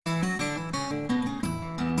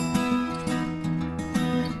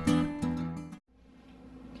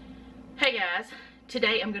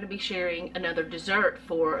today I'm going to be sharing another dessert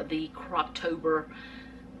for the Croptober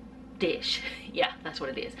dish. Yeah, that's what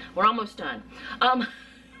it is. We're almost done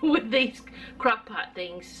with these crock pot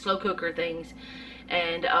things, slow cooker things,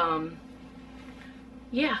 and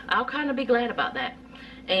yeah, I'll kind of be glad about that.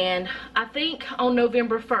 And I think on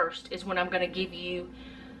November 1st is when I'm going to give you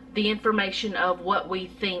the information of what we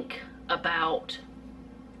think about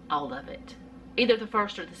all of it. Either the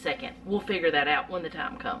 1st or the 2nd. We'll figure that out when the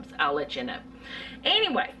time comes. I'll let you know.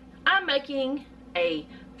 Anyway, I'm making a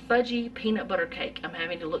fudgy peanut butter cake. I'm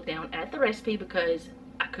having to look down at the recipe because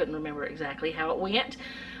I couldn't remember exactly how it went.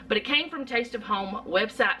 But it came from Taste of Home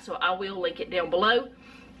website, so I will link it down below.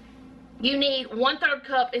 You need 1/3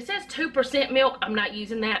 cup. It says 2% milk. I'm not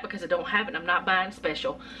using that because I don't have it and I'm not buying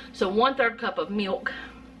special. So 1/3 cup of milk,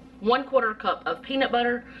 1/4 cup of peanut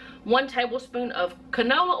butter, 1 tablespoon of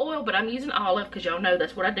canola oil, but I'm using olive because y'all know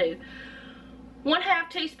that's what I do. 1/2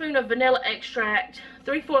 teaspoon of vanilla extract,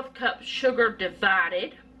 3/4 cup sugar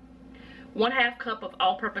divided, 1/2 cup of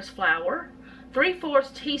all-purpose flour,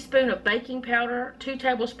 3/4 teaspoon of baking powder, 2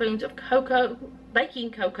 tablespoons of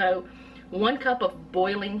baking cocoa, 1 cup of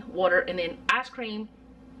boiling water, and then ice cream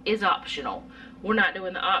is optional. We're not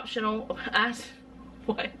doing the optional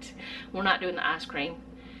We're not doing the ice cream.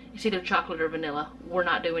 It's either chocolate or vanilla. We're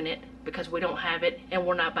not doing it because we don't have it and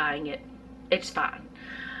we're not buying it. It's fine.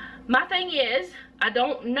 My thing is, I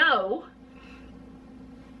don't know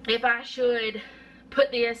if I should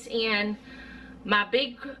put this in my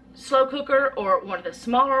big slow cooker or one of the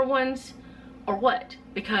smaller ones or what,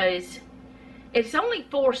 because it's only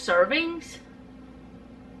 4 servings,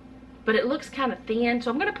 but it looks kind of thin,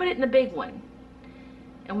 so I'm going to put it in the big one.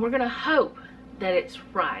 And we're going to hope that it's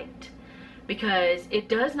right, because it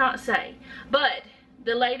does not say. But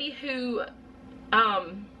the lady who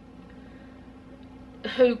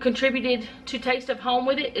contributed to Taste of Home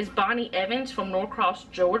with it is Bonnie Evans from Norcross,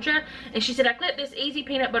 Georgia. And she said, I clipped this easy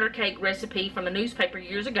peanut butter cake recipe from the newspaper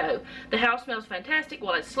years ago. The house smells fantastic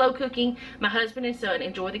while it's slow cooking. My husband and son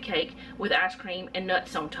enjoy the cake with ice cream and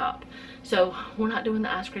nuts on top. So we're not doing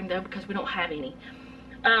the ice cream though because we don't have any.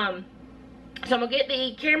 So I'm going to get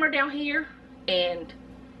the camera down here and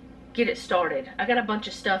get it started. I got a bunch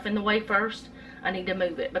of stuff in the way first. I need to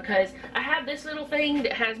move it because I have this little thing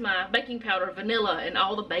that has my baking powder, vanilla, and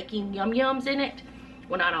all the baking yum-yums in it.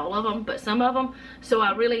 Well, not all of them, but some of them. So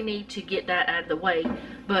I really need to get that out of the way.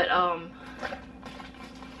 But,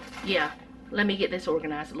 yeah, let me get this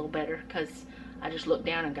organized a little better because I just looked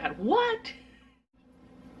down and got, what?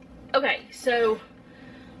 Okay, so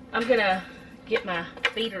I'm going to get my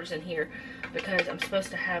beaters in here because I'm supposed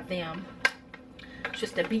to have them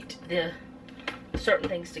just to beat the certain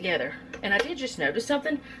things together. And I did just notice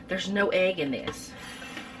something. There's no egg in this.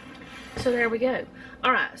 So there we go.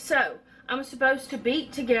 Alright, so I'm supposed to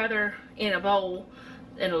beat together in a bowl,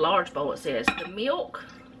 in a large bowl it says, the milk.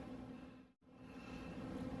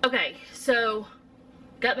 Okay, so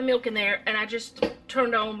got the milk in there and I just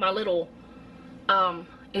turned on my little,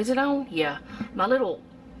 is it on? Yeah, my little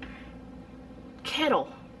kettle.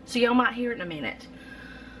 So y'all might hear it in a minute.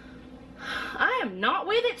 I am not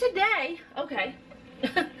with it today. Okay.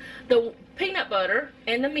 The peanut butter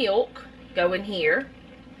and the milk go in here.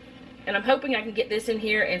 And I'm hoping I can get this in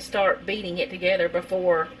here and start beating it together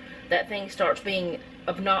before that thing starts being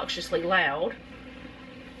obnoxiously loud.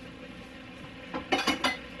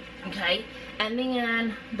 Okay. And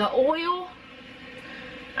then the oil,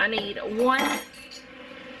 I need 1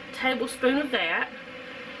 tablespoon of that.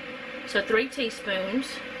 So 3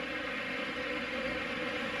 teaspoons.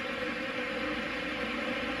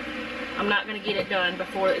 I'm not going to get it done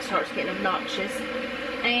before it starts getting obnoxious.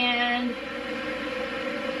 And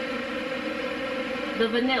the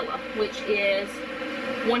vanilla, which is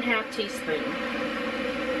 1/2 teaspoon.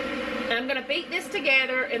 And I'm going to beat this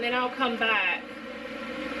together and then I'll come back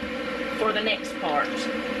for the next part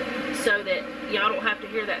so that y'all don't have to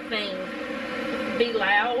hear that thing be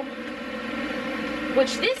loud.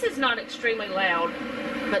 Which this is not extremely loud,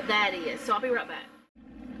 but that is. So I'll be right back.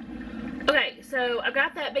 Okay, so I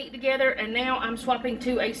got that beat together and now I'm swapping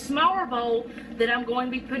to a smaller bowl that I'm going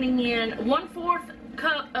to be putting in 1/4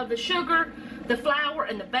 cup of the sugar, the flour,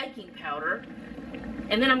 and the baking powder.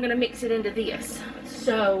 And then I'm going to mix it into this.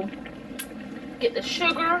 So, get the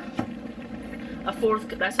sugar, a 1/4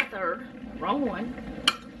 cup, that's a 1/3, wrong one.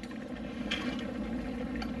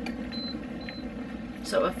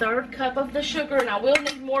 So a 1/3 cup of the sugar, and I will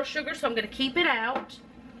need more sugar, so I'm going to keep it out.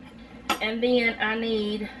 And then I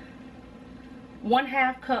need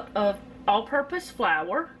 1/2 cup of all-purpose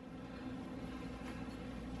flour.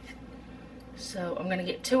 So I'm going to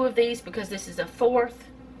get 2 of these because this is a 1/4.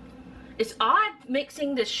 it's odd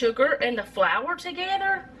mixing the sugar and the flour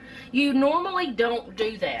together. You normally don't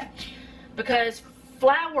do that because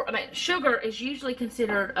sugar is usually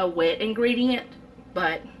considered a wet ingredient,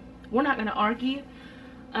 but we're not going to argue.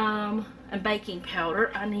 And baking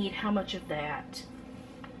powder, I need how much of that?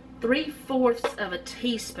 3/4 of a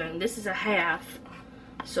teaspoon. This is a half,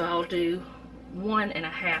 so I'll do 1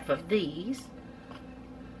 1/2 of these.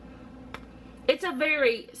 It's a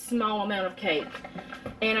very small amount of cake,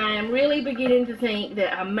 and I am really beginning to think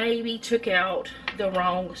that I maybe took out the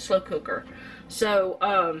wrong slow cooker. So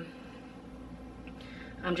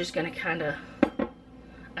I'm just gonna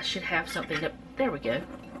I should have something that, there we go.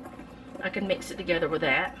 I can mix it together with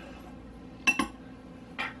that.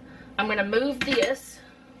 I'm gonna move this.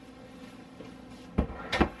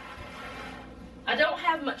 I don't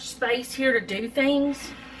have much space here to do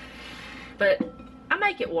things, but I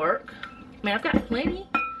make it work. I mean, I've got plenty,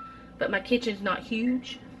 but my kitchen's not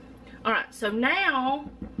huge. Alright, so now,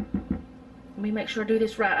 let me make sure I do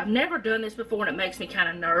this right. I've never done this before and it makes me kind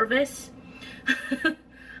of nervous.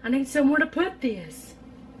 I need somewhere to put this.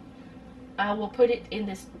 I will put it in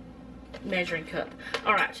this measuring cup.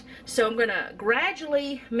 Alright, so I'm going to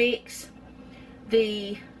gradually mix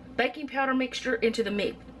the baking powder mixture into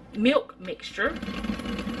the milk mixture.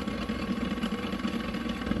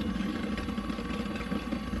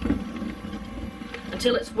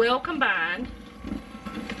 Until it's well combined.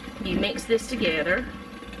 You mix this together.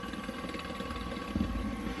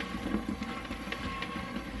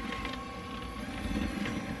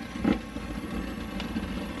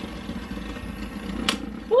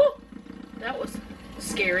 Woo! That was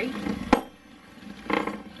scary.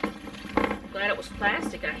 Glad it was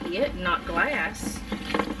plastic I hit, not glass.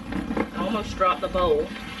 I almost dropped the bowl.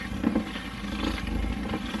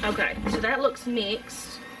 Okay, so that looks mixed.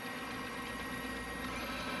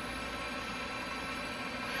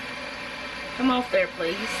 Come off there,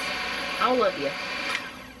 please. All of you.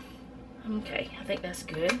 Okay, I think that's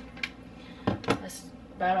good. That's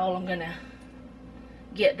about all I'm gonna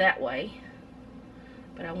get that way.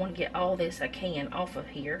 But I want to get all this I can off of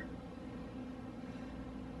here.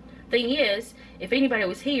 Thing is, if anybody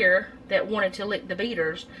was here that wanted to lick the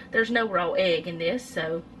beaters, there's no raw egg in this,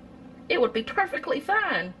 so it would be perfectly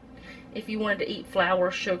fine if you wanted to eat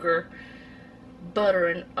flour, sugar, butter,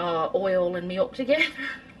 and oil and milk together.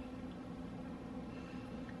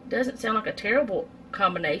 Doesn't sound like a terrible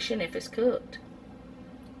combination if it's cooked.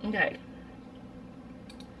 Okay.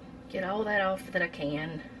 Get all that off that I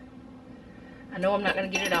can. I know I'm not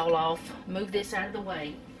going to get it all off. Move this out of the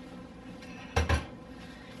way.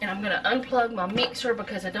 And I'm going to unplug my mixer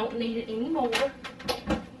because I don't need it anymore.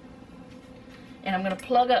 And I'm going to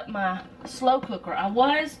plug up my slow cooker. I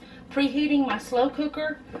was preheating my slow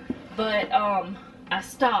cooker, but I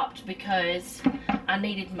stopped because I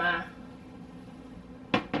needed my,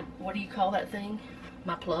 what do you call that thing?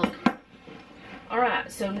 My plug.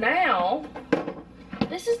 Alright, so now,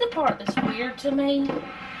 this is the part that's weird to me,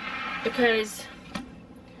 because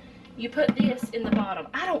you put this in the bottom.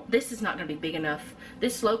 This is not going to be big enough.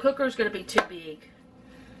 This slow cooker is going to be too big.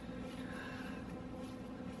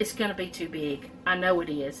 It's going to be too big. I know it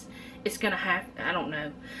is. It's going to have, I don't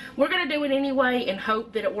know. We're going to do it anyway and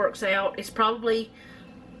hope that it works out. It's probably,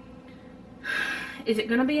 is it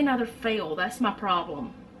going to be another fail? That's my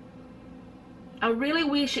problem. I really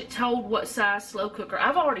wish it told what size slow cooker.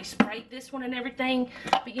 I've already sprayed this one and everything,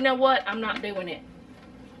 but you know what? I'm not doing it.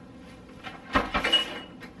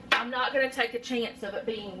 I'm not going to take a chance of it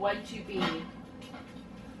being way too big.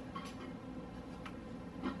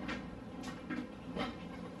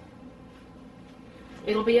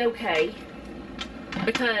 It'll be okay,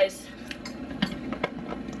 because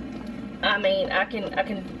I mean, I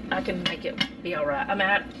can make it be all right. I mean,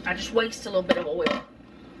 I just waste a little bit of oil.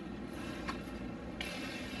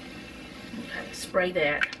 Okay, spray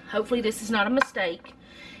that. Hopefully this is not a mistake.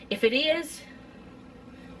 If it is,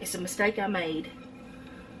 it's a mistake I made.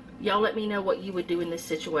 Y'all let me know what you would do in this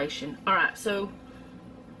situation. Alright, so,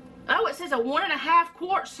 oh, it says a 1.5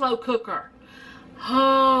 quart slow cooker.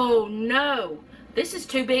 Oh, no. This is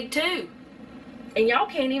too big, too. And y'all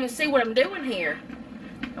can't even see what I'm doing here.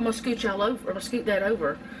 I'm going to scoot y'all over. I'm going to scoot that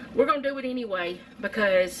over. We're going to do it anyway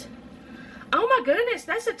because, oh my goodness,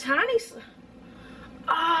 that's a tiny,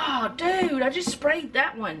 oh, dude, I just sprayed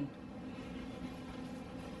that one.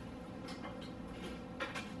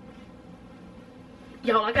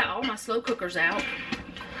 Y'all, I got all my slow cookers out.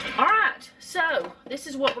 Alright, so this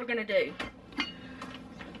is what we're gonna do.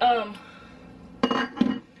 All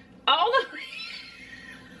the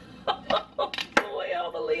oh boy,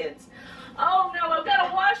 all the lids. Oh no, I've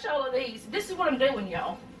gotta wash all of these. This is what I'm doing,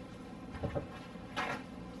 y'all.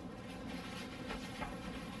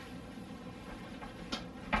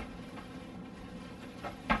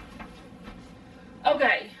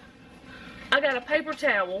 paper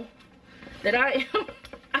towel that I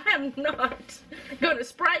am not going to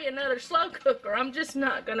spray another slow cooker. I'm just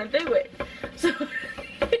not going to do it. So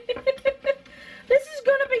this is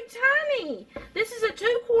going to be tiny. This is a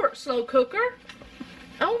 2-quart slow cooker.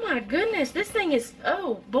 Oh my goodness, this thing is,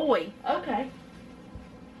 oh boy. Okay.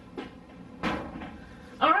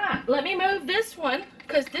 Alright, let me move this one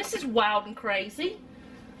because this is wild and crazy.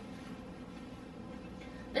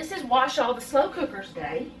 This is Wash All the Slow Cookers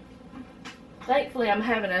Day. Thankfully, I'm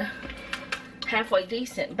having a halfway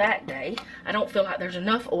decent back day. I don't feel like there's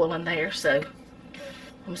enough oil in there, so I'm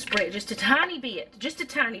going to spray it just a tiny bit. Just a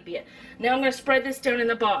tiny bit. Now I'm going to spread this down in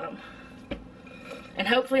the bottom. And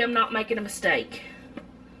hopefully I'm not making a mistake.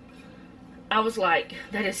 I was like,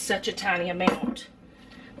 that is such a tiny amount.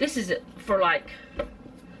 This is for like,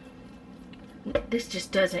 this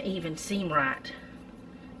just doesn't even seem right.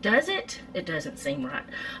 Does it? It doesn't seem right.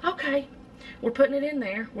 Okay, we're putting it in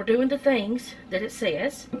there. We're doing the things that it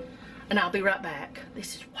says. And I'll be right back.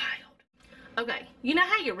 This is wild. Okay, you know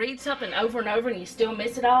how you read something over and over and you still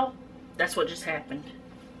miss it all? That's what just happened.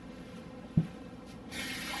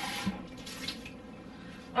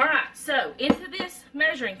 Alright, so into this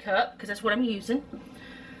measuring cup, because that's what I'm using,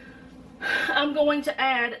 I'm going to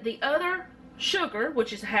add the other sugar,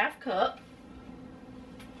 which is a 1/2 cup.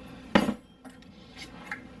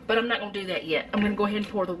 But I'm not going to do that yet. I'm going to go ahead and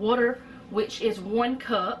pour the water, which is 1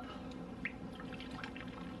 cup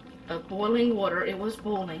of boiling water. It was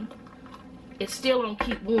boiling. It's still on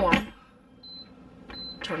keep warm.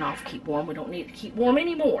 Turn off keep warm. We don't need to keep warm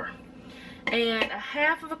anymore. And a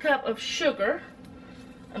 1/2 cup of sugar.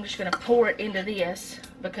 I'm just going to pour it into this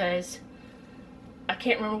because I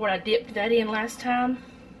can't remember what I dipped that in last time.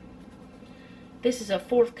 This is a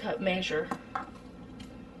 1/4 cup measure.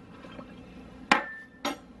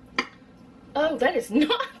 Oh, that is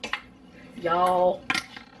not. Y'all,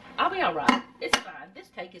 I'll be alright. It's fine. This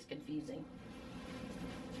cake is confusing.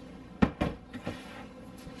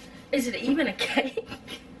 Is it even a cake?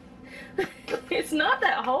 It's not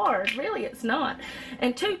that hard. Really, it's not.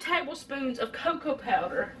 And 2 tablespoons of cocoa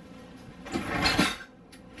powder.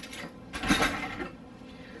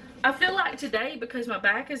 I feel like today, because my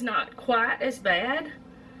back is not quite as bad,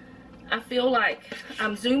 I feel like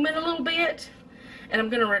I'm zooming a little bit, and I'm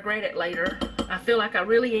going to regret it later. I feel like I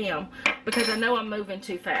really am, because I know I'm moving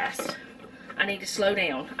too fast. I need to slow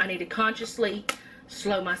down. I need to consciously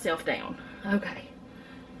slow myself down. Okay.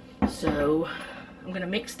 So, I'm going to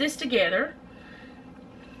mix this together.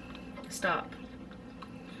 Stop.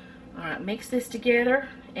 Alright, mix this together,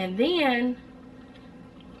 and then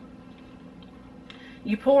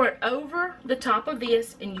you pour it over the top of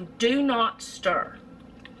this, and you do not stir.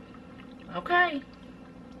 Okay.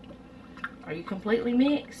 Are you completely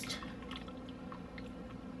mixed?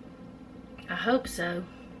 I hope so.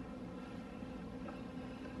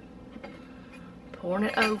 Pouring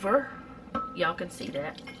it over. Y'all can see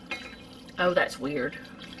that. Oh, that's weird.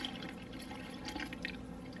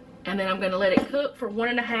 And then I'm going to let it cook for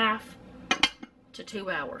 1.5 to 2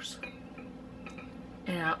 hours.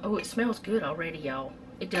 And oh, it smells good already, y'all.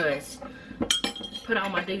 It does. Put all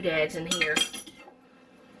my doodads in here.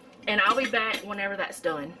 And I'll be back whenever that's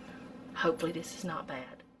done. Hopefully this is not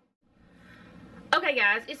bad. Okay,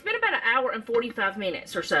 guys, it's been about 1 hour and 45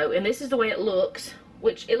 minutes or so, and this is the way it looks.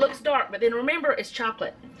 Which, it looks dark, but then remember, it's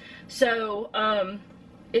chocolate. So,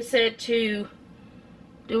 it said to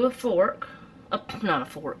do a fork. Not a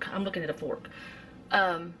fork. I'm looking at a fork.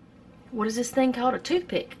 What is this thing called? A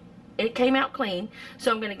toothpick. It came out clean. So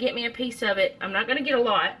I'm going to get me a piece of it. I'm not going to get a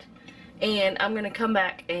lot. And I'm going to come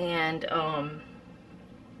back and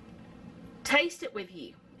taste it with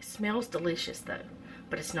you. It smells delicious though.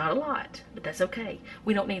 But it's not a lot. But that's okay.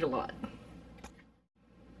 We don't need a lot.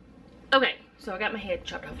 Okay. So I got my head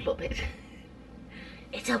chopped off a little bit.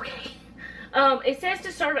 It's okay. It says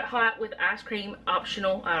to serve it hot with ice cream,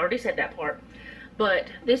 optional. I already said that part.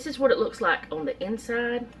 But this is what it looks like on the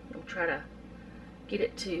inside. I'm trying to get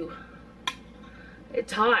it to...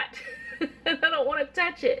 It's hot. I don't want to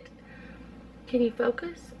touch it. Can you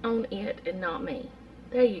focus on it and not me?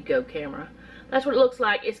 There you go, camera. That's what it looks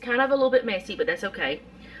like. It's kind of a little bit messy, but that's okay.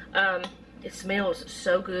 It smells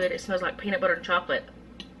so good. It smells like peanut butter and chocolate.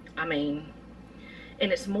 I mean...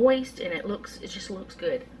 And it's moist, and it just looks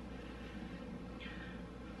good.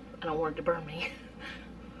 I don't want it to burn me.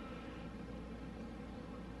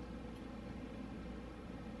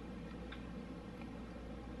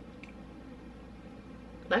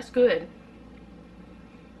 That's good.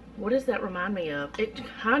 What does that remind me of? It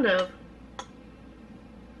kind of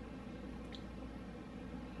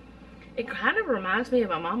reminds me of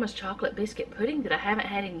my mama's chocolate biscuit pudding that I haven't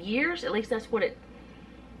had in years. At least that's what it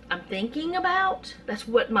I'm thinking about. That's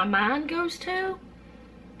what my mind goes to.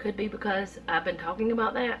 Could be because I've been talking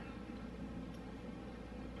about that.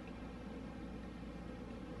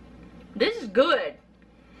 This is good,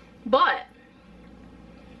 but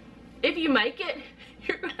if you make it,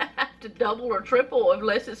 you're gonna have to double or triple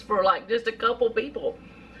unless it's for like just a couple people.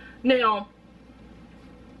 Now,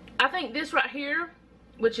 I think this right here,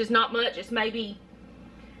 which is not much, it's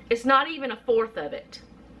not even a fourth of it.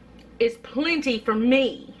 It's plenty for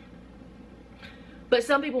me, but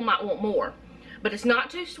some people might want more. But it's not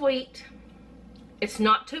too sweet, it's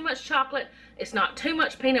not too much chocolate, it's not too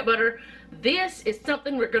much peanut butter. This is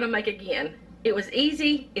something we're gonna make again. It was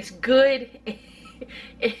easy, it's good,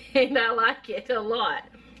 and I like it a lot.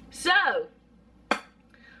 So,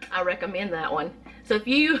 I recommend that one. So if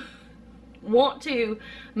you want to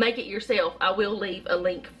make it yourself, I will leave a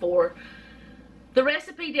link for the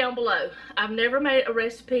recipe down below. I've never made a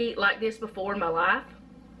recipe like this before in my life,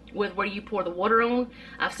 with where you pour the water on.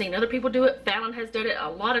 I've seen other people do it. Fallon has done it a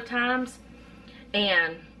lot of times,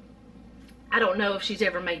 and I don't know if she's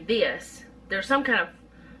ever made this. There's some kind of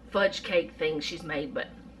fudge cake thing she's made, but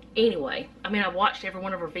anyway, I mean, I've watched every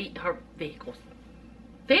one of her videos.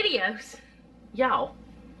 Y'all,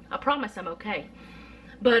 I promise I'm okay.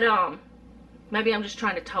 But maybe I'm just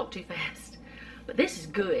trying to talk too fast. But this is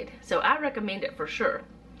good, so I recommend it for sure.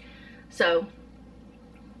 So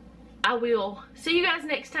I will see you guys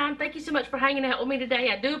next time. Thank you so much for hanging out with me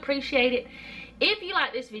today. I do appreciate it. If you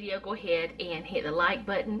like this video, go ahead and hit the like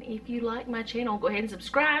button. If you like my channel, go ahead and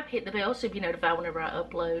subscribe. Hit the bell so you'll be notified whenever I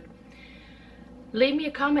upload. Leave me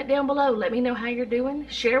a comment down below. Let me know how you're doing.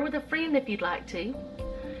 Share with a friend if you'd like to.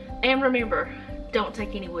 And remember, don't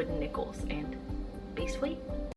take any wooden nickels, and be sweet.